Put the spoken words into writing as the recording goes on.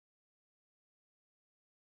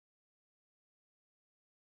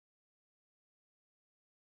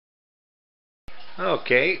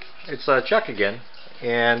Okay, it's Chuck again,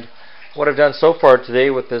 and what I've done so far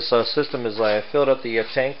today with this system is I filled up the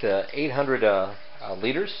tank to 800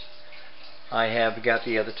 liters. I have got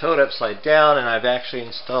the toad upside down, and I've actually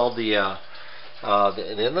installed the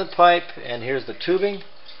inlet pipe, and here's the tubing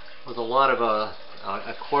with a lot of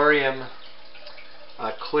aquarium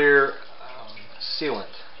clear sealant.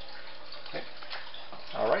 Okay.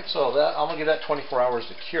 All right, so I'm gonna give that 24 hours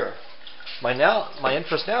to cure. My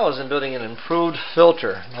interest now is in building an improved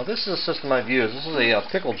filter. Now this is a system I've used. This is a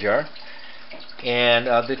pickle jar, and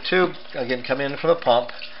the tube again coming in from the pump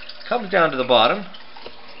comes down to the bottom.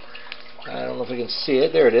 I don't know if we can see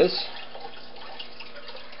it. There it is.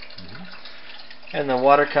 And the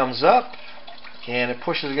water comes up and it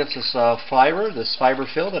pushes against this fiber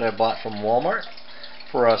fill that I bought from Walmart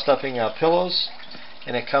for stuffing pillows,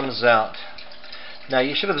 and it comes out. Now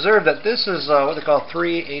you should observe that this is what they call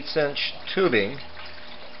 3/8 inch tubing.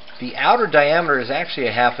 The outer diameter is actually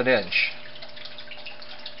a 1/2 inch.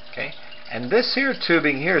 Okay, and this here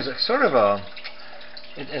tubing here is sort of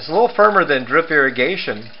it's a little firmer than drip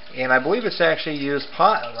irrigation, and I believe it's actually used.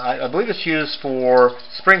 I believe it's used for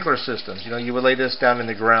sprinkler systems. You know, you would lay this down in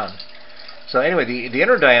the ground. So anyway, the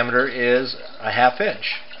inner diameter is a 1/2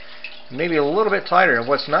 inch, maybe a little bit tighter. And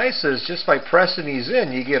what's nice is just by pressing these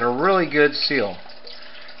in, you get a really good seal.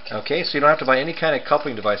 Okay, so you don't have to buy any kind of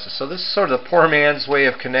coupling devices. So this is sort of the poor man's way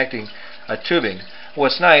of connecting a tubing.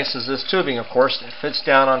 What's nice is this tubing, of course, it fits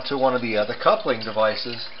down onto one of the coupling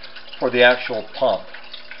devices for the actual pump.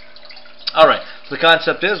 Alright, so the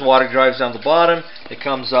concept is water drives down the bottom, it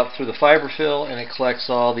comes up through the fiber fill, and it collects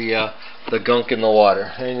all the gunk in the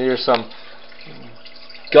water. And there's some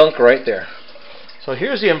gunk right there. So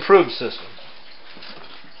here's the improved system.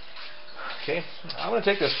 Okay, I'm going to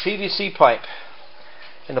take this PVC pipe,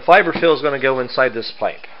 and the fiber fill is going to go inside this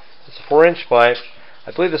pipe. It's a 4-inch pipe.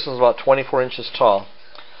 I believe this is about 24 inches tall.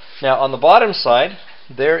 Now on the bottom side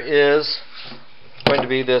there is going to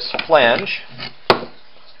be this flange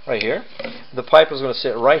right here. The pipe is going to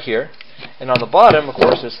sit right here, and on the bottom, of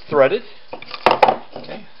course, is threaded.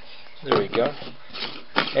 Okay, there we go.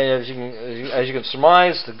 And as you can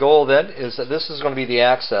surmise, the goal then is that this is going to be the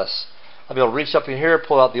access. I'll be able to reach up in here,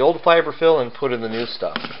 pull out the old fiber fill, and put in the new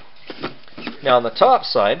stuff. Now on the top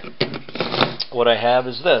side, what I have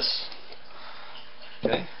is this.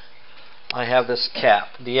 Okay, I have this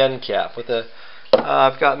cap, the end cap, with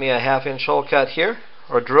I've got me a 1/2 inch hole cut here,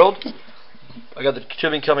 or drilled. I got the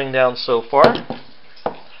tubing coming down so far,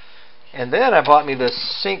 and then I bought me this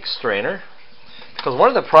sink strainer, because one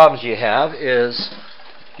of the problems you have is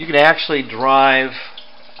you can actually drive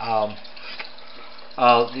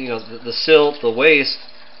the silt, the waste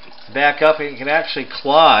back up, and you can actually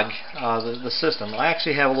clog the system. I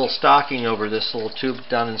actually have a little stocking over this little tube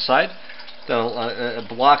down inside that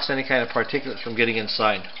blocks any kind of particulates from getting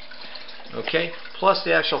inside. Okay, plus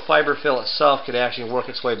the actual fiber fill itself could actually work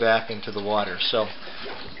its way back into the water. So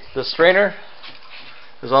the strainer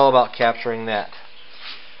is all about capturing that.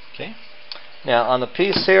 Okay, now on the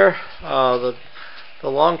piece here, the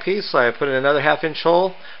long piece, I put in another 1/2 inch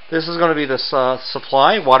hole. This is going to be the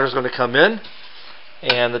supply. Water is going to come in,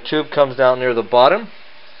 and the tube comes down near the bottom.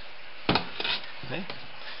 Okay.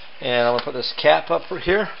 And I'm going to put this cap up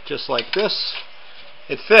here, just like this.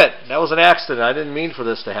 It fit. That was an accident. I didn't mean for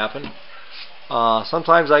this to happen.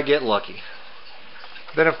 Sometimes I get lucky.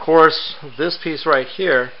 Then, of course, this piece right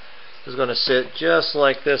here is going to sit just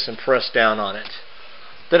like this and press down on it.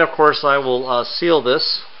 Then, of course, I will seal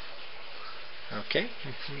this. Okay.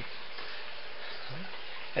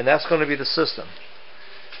 And that's going to be the system.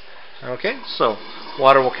 Okay, so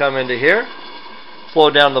water will come into here, flow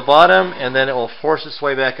down the bottom, and then it will force its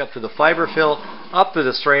way back up to the fiber fill, up to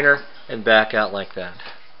the strainer, and back out like that.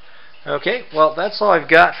 Okay, well, that's all I've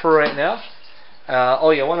got for right now. Oh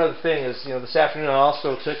yeah, one other thing is, this afternoon I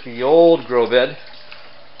also took the old grow bed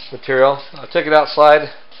material. I took it outside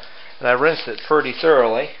and I rinsed it pretty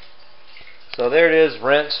thoroughly. So there it is,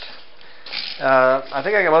 rinsed. I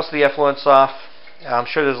think I got most of the effluents off. I'm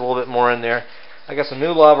sure there's a little bit more in there. I got some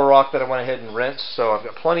new lava rock that I went ahead and rinsed, so I've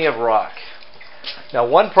got plenty of rock. Now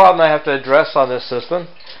one problem I have to address on this system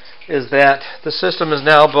is that the system is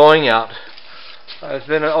now bowing out. It's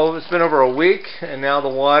been over a week, and now the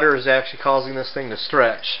water is actually causing this thing to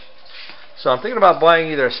stretch. So I'm thinking about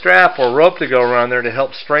buying either a strap or rope to go around there to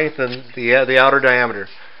help strengthen the outer diameter.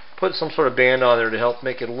 Put some sort of band on there to help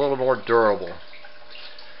make it a little more durable.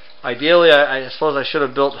 Ideally, I suppose I should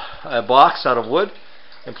have built a box out of wood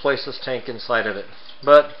and placed this tank inside of it,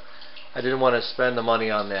 but I didn't want to spend the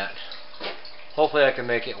money on that. Hopefully I can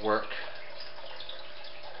make it work.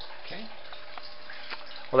 Okay.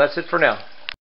 Well, that's it for now.